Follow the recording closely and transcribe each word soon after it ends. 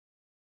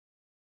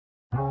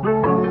Hey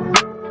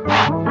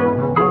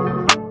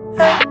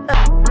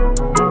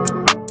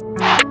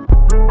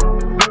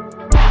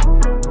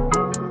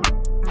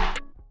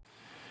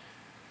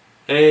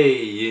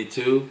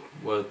YouTube,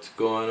 what's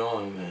going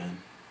on, man?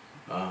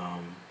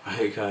 How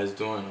you guys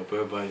doing? Hope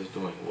everybody's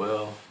doing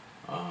well.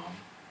 I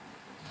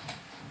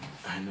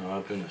know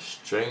I've been a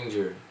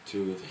stranger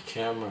to the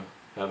camera.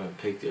 Haven't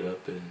picked it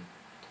up in,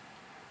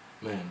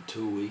 man,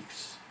 2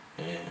 weeks.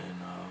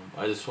 And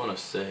I just want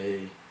to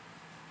say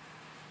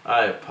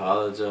I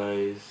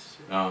apologize.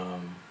 I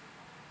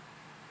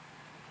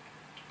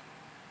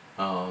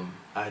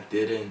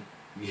didn't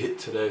get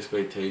to the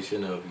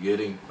expectation of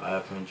getting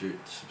 500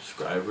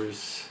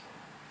 subscribers,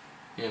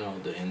 you know,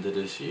 the end of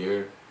this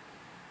year.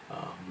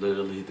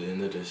 Literally the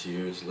end of this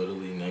year is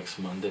literally next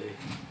Monday.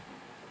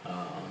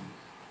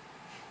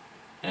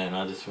 And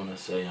I just want to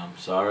say I'm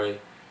sorry.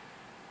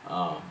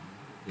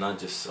 Not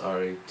just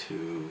sorry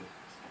to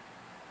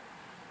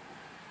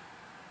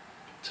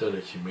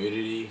the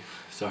community,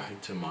 sorry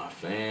to my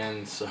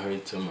fans, sorry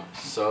to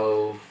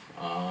myself.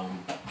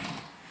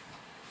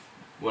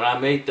 When I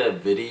made that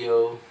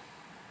video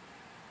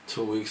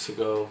 2 weeks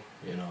ago,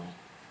 you know,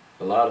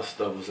 a lot of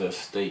stuff was at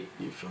stake,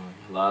 you feel me?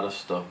 A lot of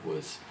stuff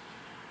was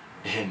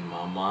in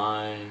my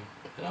mind,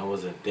 and I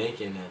wasn't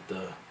thinking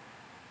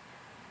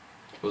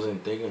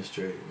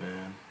straight,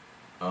 man.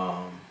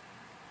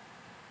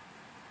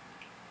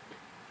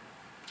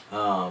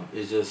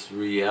 It's just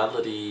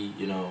reality,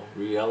 you know,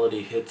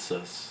 reality hits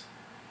us,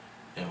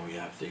 and we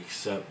have to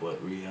accept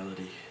what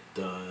reality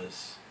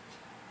does.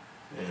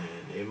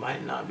 And it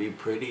might not be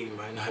pretty,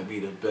 might not be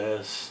the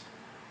best,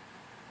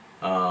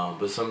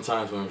 but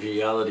sometimes when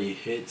reality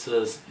hits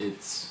us,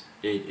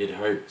 it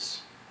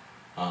hurts.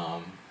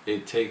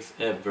 It takes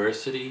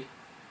adversity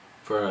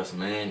for us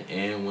men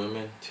and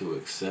women to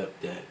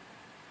accept that,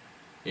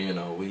 you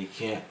know, we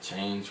can't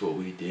change what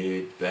we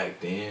did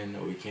back then,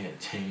 or we can't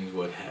change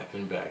what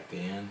happened back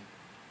then,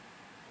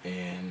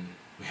 and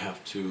we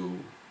have to,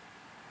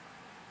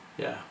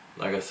 yeah,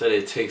 like I said,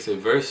 it takes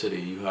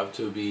adversity. You have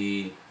to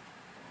be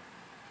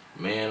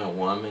man or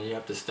woman, you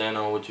have to stand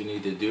on what you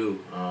need to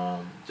do.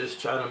 Just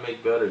try to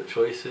make better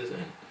choices.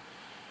 And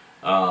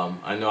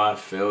I know I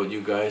failed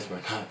you guys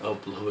by not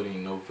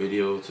uploading no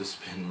videos. It's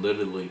been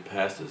literally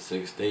past the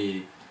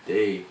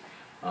 6-day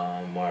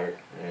mark,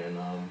 and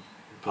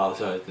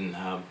apologize I didn't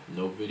have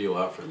no video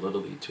out for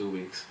literally 2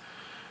 weeks.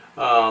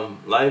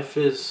 Life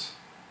has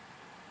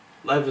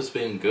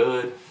been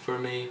good for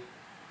me,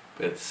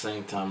 but at the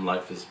same time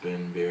life has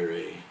been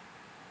very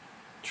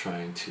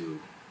trying to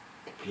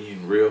be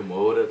in real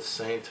mode at the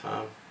same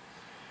time.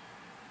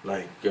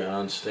 Like, I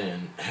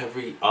understand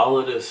all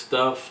of this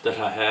stuff that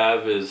I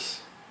have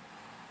is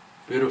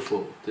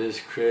beautiful. This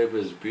crib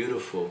is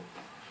beautiful.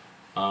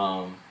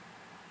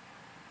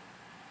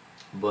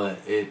 But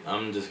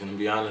I'm just gonna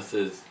be honest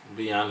with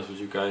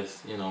you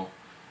guys, you know,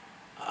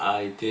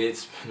 I did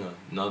spend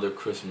another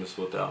Christmas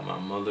without my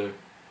mother,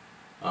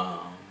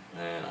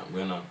 and I'm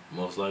gonna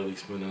most likely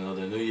spend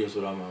another New Year's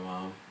without my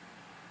mom.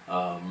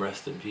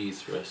 Rest in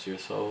peace, rest your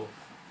soul.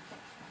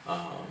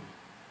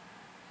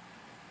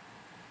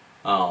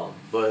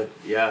 But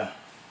yeah,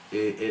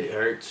 it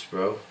hurts,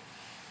 bro.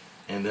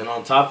 And then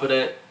on top of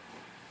that,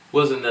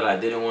 wasn't that I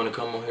didn't want to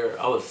come on here,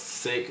 I was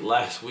sick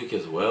last week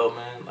as well,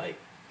 man. Like,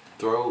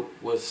 throat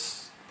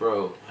was,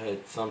 bro, I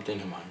had something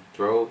in my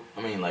throat.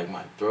 I mean, like,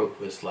 my throat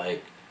was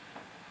like,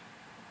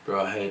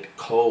 bro, I had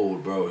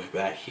cold, bro,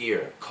 back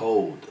here,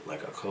 cold,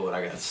 like a cold.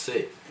 I got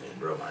sick, and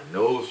bro, my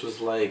nose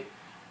was like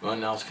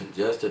running. I was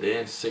congested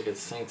and sick at the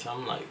same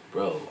time. I'm like,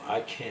 bro,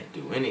 I can't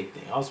do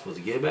anything. I was supposed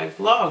to get back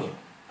vlogging.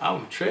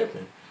 I'm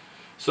tripping.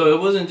 So it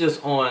wasn't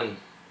just on,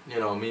 you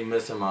know, me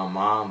missing my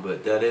mom,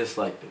 but that is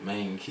like the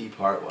main key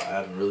part why I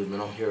haven't really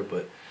been on here.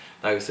 But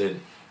like I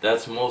said,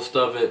 that's most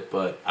of it.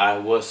 But I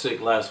was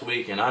sick last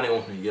week, and I didn't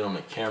want to get on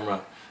the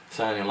camera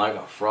sounding like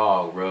a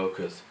frog, bro,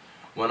 because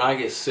when I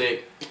get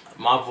sick,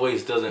 my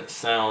voice doesn't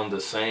sound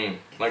the same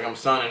like I'm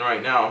sounding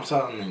right now. I'm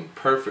sounding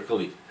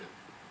perfectly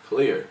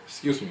clear.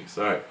 Excuse me,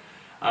 sorry.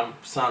 I'm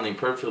sounding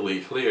perfectly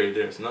clear.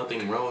 There's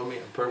nothing wrong with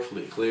me. I'm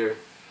perfectly clear.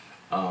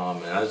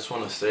 And I just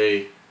want to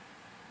say,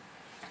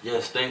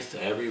 yes, thanks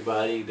to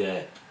everybody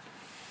that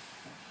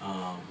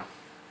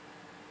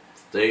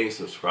stayed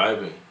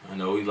subscribing. I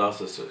know we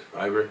lost a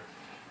subscriber.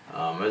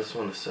 I just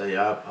want to say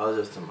I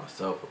apologize to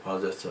myself,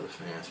 apologize to the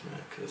fans,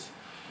 man, because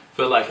I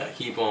feel like I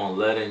keep on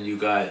letting you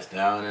guys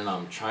down, and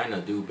I'm trying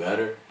to do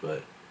better,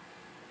 but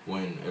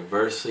when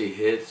adversity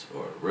hits,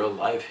 or real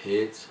life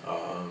hits,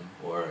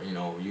 or, you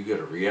know, you get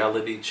a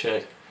reality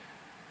check,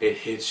 it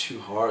hits you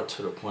hard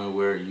to the point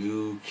where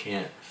you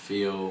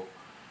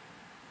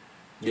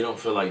don't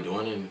feel like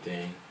doing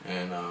anything.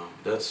 And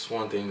that's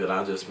one thing that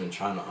I've just been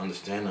trying to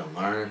understand and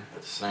learn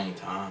at the same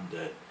time,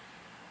 that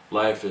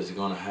life is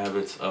going to have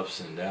its ups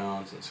and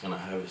downs, and it's going to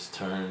have its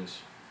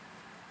turns,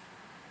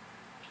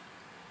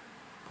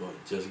 but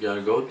just got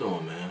to go through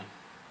them, man.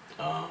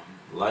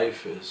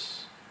 Life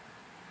is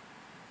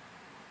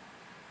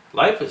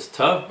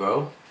tough,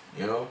 bro.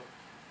 You know,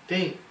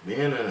 think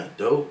being an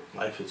adult,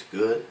 life is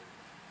good.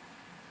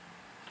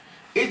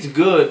 it's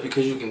good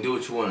because you can do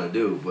what you want to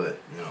do, but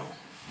you know,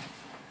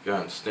 you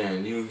gotta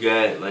understand. You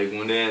got like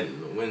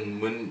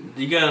when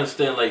you gotta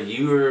understand like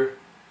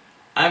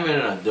I'm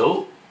an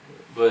adult,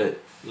 but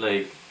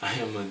like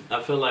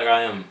I feel like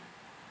I am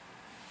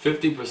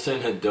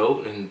 50%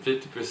 adult and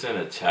 50%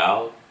 a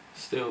child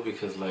still,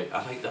 because like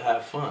I like to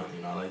have fun,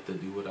 you know, I like to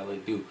do what I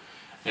like to do.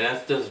 And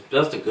that's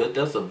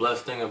the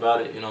blessed thing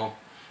about it, you know.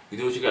 You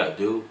do what you gotta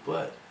do,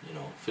 but you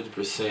know,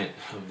 50%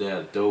 of that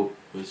adult,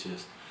 which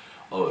is,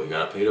 oh, you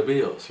gotta pay the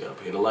bills, you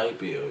gotta pay the light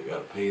bill, you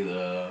gotta pay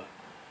your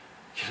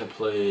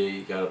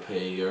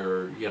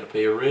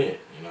rent,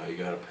 you know, you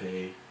gotta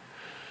pay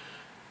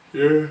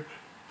your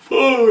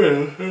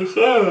phone,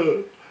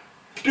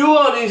 do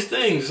all these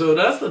things. So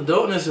that's the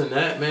adultness in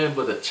that, man.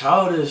 But the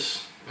child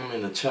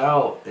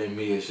in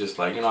me is just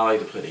like, you know, I like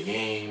to play the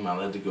game, I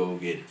like to go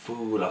get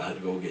food, I like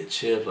to go get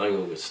chips, I like to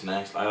go get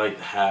snacks, I like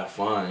to have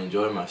fun,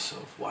 enjoy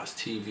myself, watch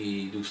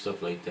TV, do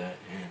stuff like that.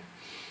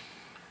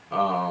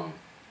 And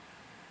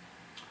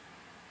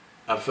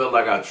I feel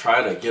like I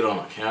try to get on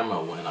a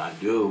camera when I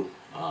do.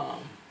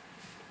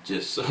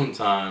 Just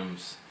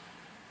sometimes,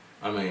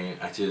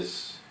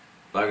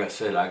 like I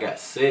said, I got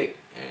sick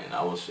and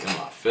I was in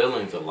my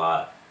feelings a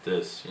lot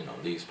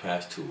these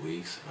past 2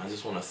 weeks. I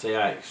just want to say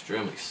I'm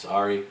extremely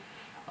sorry.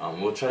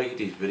 We'll try to get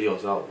these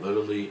videos out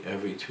literally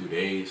every 2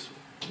 days.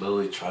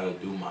 Literally try to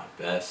do my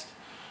best.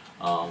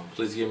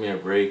 Please give me a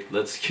break.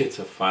 Let's get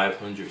to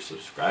 500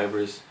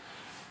 subscribers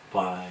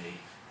by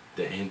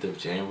the end of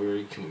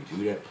January. Can we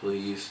do that,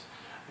 please?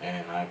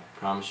 And I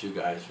promise you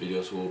guys,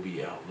 videos will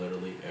be out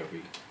literally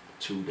every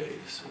 2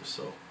 days or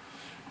so.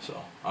 So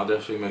I'll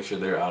definitely make sure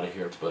they're out of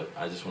here. But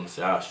I just want to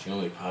say I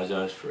extremely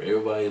apologize for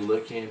everybody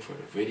looking for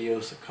the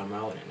videos to come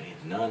out, and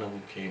none of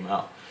them came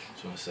out.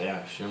 Just want to say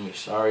I'm extremely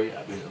sorry.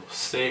 I've been a little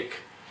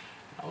sick.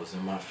 I was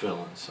in my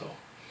feelings. So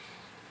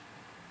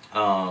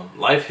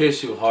life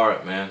hits you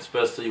hard, man,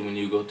 especially when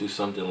you go through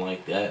something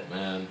like that,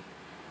 man.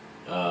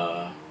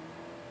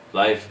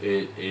 Life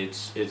it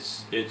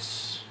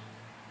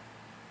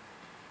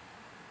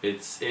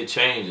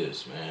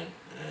changes, man.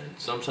 And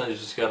sometimes you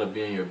just gotta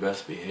be in your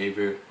best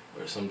behavior,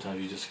 or sometimes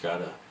you just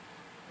gotta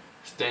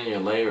stay in your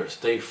lane or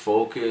stay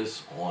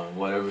focused on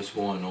whatever's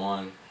going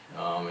on.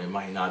 It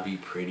might not be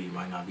pretty, it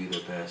might not be the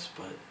best,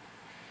 but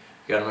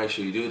you gotta make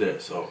sure you do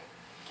that. So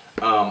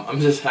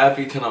I'm just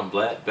happy that I'm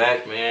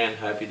back, man.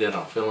 Happy that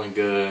I'm feeling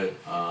good.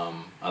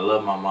 I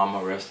love my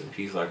mama, rest in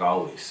peace, like I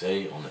always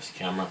say on this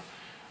camera.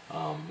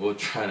 We'll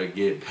try to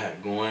get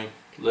back going,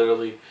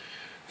 literally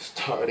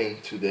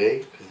starting today,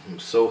 because I'm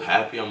so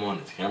happy I'm on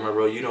this camera,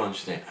 bro. You don't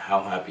understand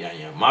how happy I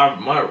am.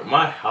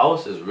 My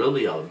house is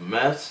really a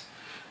mess.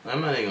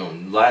 I'm not even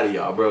gonna lie to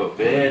y'all, bro.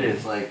 Bed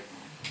is like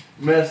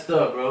messed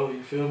up, bro.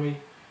 You feel me?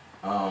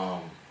 My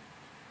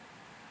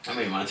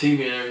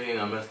TV and everything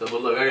I messed up.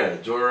 But look, I got a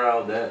drawer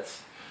out.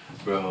 That's,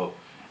 bro,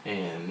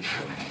 and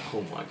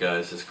oh my god,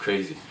 it's just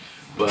crazy.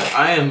 But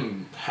I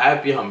am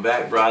happy I'm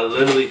back, bro. I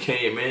literally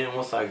came in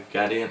once I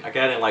got in. I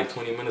got in like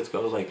 20 minutes ago.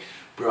 I was like,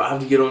 bro, I have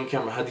to get on the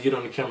camera. I have to get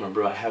on the camera,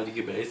 bro. I have to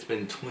get back. It's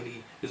been 2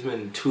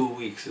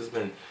 weeks. It's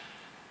been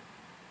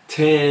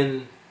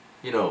 10,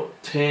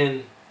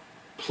 10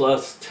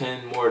 plus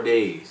 10 more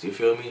days. You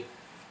feel me?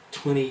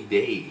 20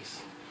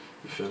 days.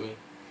 You feel me?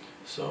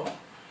 So I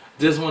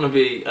just want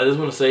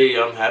to say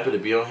I'm happy to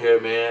be on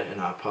here, man,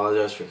 and I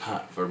apologize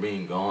for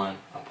being gone.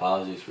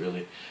 Apologies,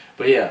 really.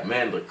 But yeah,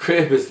 man, the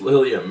crib is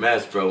literally a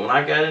mess, bro. When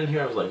I got in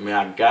here, I was like, man,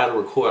 I gotta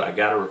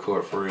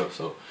record for real.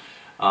 So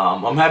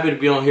I'm happy to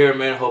be on here,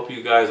 man. Hope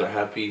you guys are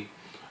happy.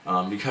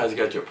 You guys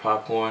got your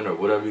popcorn or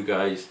whatever you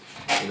guys,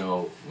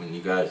 when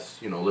you guys,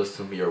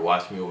 listen to me or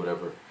watch me or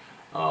whatever.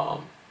 I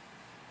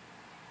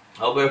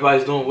hope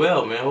everybody's doing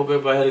well, man. Hope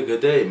everybody had a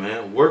good day,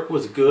 man. Work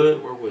was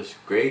good. Work was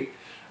great.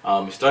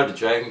 It started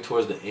dragging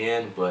towards the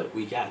end, but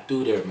we got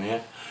through there,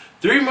 man.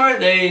 3 more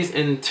days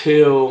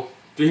until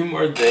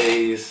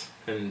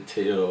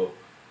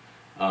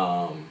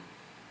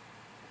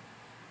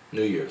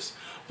New Year's.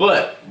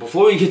 But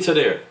before we get to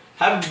there,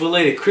 happy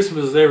belated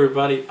Christmas,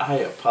 everybody. I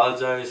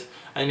apologize.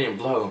 I didn't even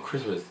vlog on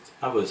Christmas.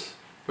 I told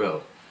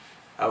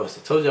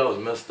you I was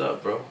messed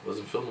up, bro.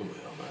 Wasn't feeling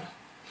well,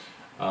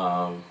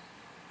 man.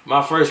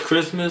 My first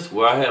Christmas,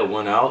 where I had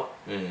went out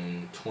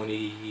in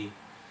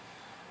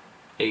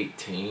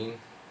 2018,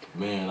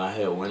 man, I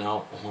had went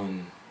out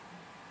on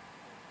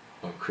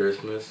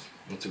Christmas,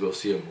 went to go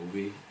see a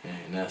movie,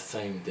 and that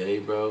same day,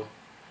 bro,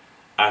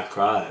 I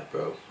cried,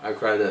 bro. I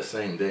cried that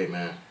same day,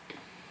 man.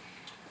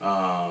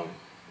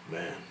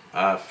 Man,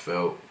 I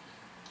felt,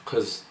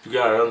 because you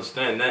gotta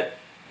understand that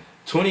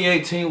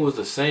 2018 was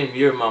the same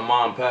year my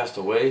mom passed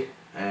away,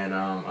 and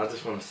I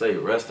just want to say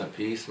rest in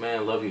peace,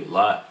 man. Love you a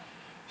lot.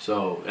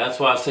 So that's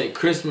why I say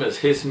Christmas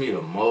hits me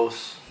the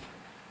most.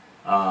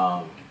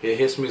 It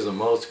hits me the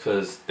most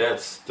because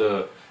that's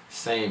the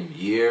same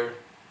year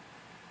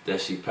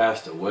that she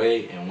passed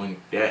away, and when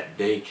that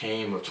day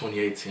came of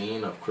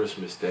 2018 of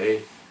Christmas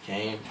Day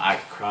came, I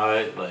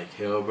cried like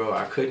hell, bro.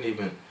 I couldn't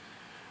even,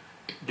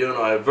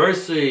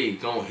 adversity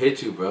gonna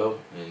hit you, bro,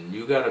 and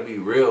you gotta be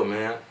real,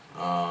 man.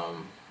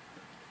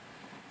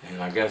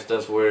 And I guess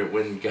that's where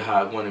when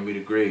God wanted me to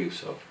grieve.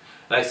 So,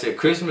 like I said,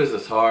 Christmas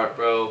is hard,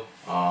 bro.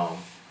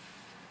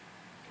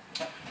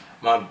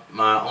 My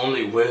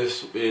only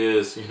wish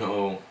is,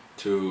 my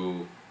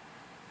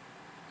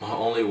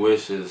only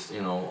wish is,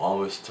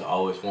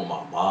 always want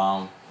my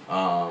mom.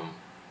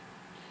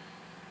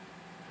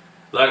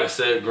 Like I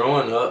said,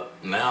 growing up,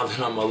 now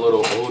that I'm a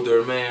little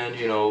older, man,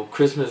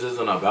 Christmas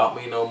isn't about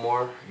me no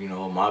more.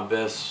 My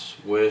best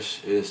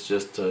wish is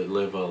just to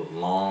live a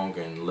long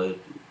and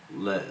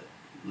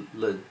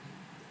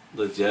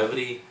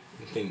longevity,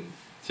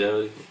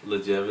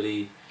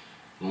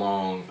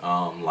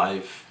 long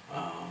life,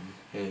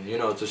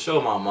 and to show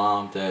my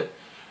mom that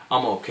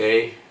I'm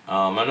okay.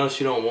 I know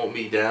she don't want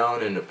me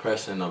down and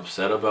depressed and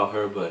upset about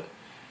her, but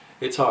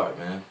it's hard,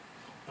 man.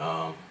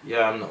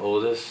 Yeah, I'm the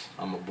oldest.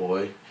 I'm a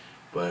boy.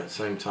 But at the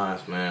same time,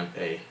 man,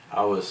 hey,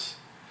 I was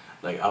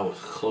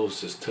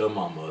closest to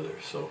my mother.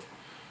 So,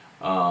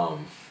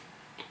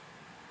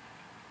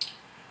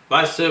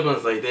 my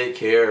siblings, like, they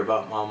care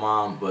about my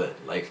mom, but,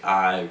 like,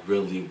 I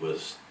really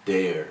was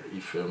there,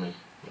 you feel me?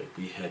 Like,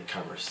 we had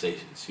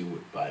conversations. She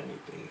would buy me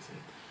things, and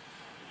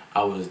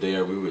I was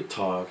there. We would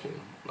talk, and,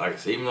 like I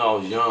said, even though I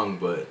was young,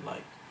 but,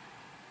 like,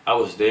 I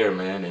was there,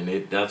 man, and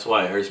that's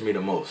why it hurts me the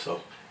most.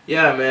 So,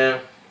 yeah,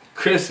 man,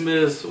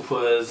 Christmas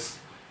was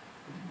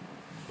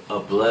a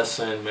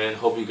blessing, man.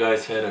 Hope you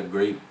guys had a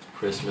great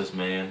Christmas,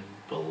 man.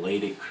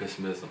 Belated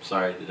Christmas. I'm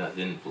sorry that I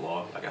didn't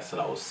vlog. Like I said,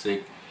 I was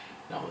sick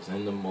and I was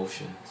in the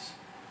motions.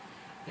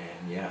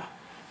 And yeah,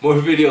 more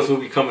videos will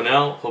be coming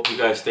out. Hope you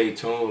guys stay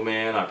tuned,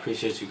 man. I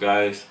appreciate you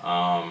guys.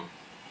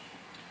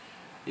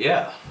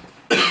 Yeah.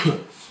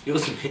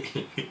 Excuse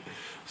me.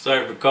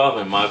 Sorry for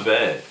coughing. My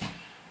bad.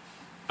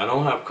 I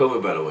don't have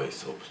COVID, by the way.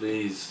 So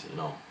please,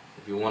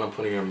 if you want to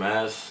put on your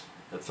mask,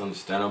 that's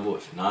understandable.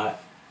 If not,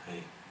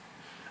 hey.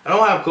 I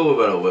don't have COVID,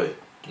 by the way.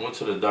 I went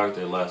to the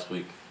doctor last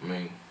week.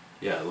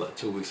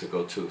 2 weeks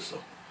ago too.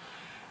 So,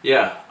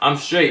 yeah, I'm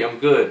straight. I'm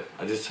good.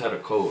 I just had a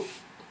cold,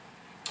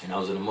 and I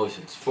was in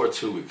emotions for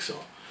 2 weeks. So,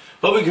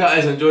 hope you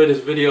guys enjoyed this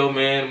video,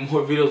 man.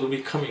 More videos will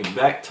be coming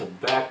back to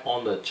back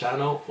on the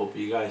channel. Hope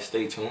you guys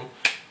stay tuned.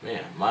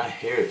 Man, my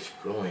hair is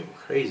growing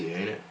crazy,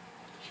 ain't it?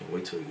 Can't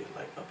wait till we get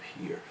like up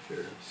here.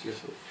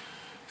 Seriously.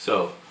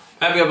 So,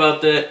 happy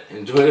about that.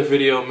 Enjoy the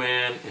video,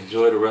 man.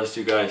 Enjoy the rest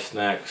of you guys'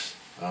 snacks.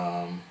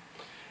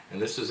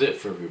 And this is it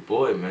for your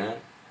boy,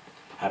 man.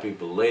 Happy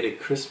belated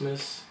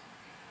Christmas.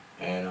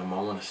 And I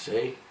want to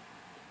say,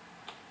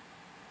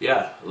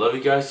 yeah, love you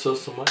guys so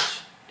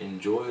much.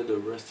 Enjoy the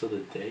rest of the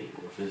day.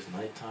 Or if it's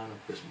nighttime,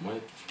 if it's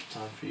morning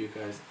time for you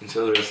guys,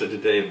 enjoy the rest of the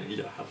day, man.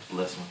 Y'all have a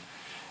blessed one.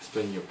 It's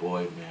been your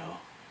boy, Mel.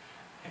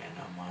 And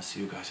I'll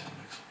see you guys in the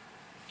next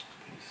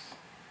one. Peace.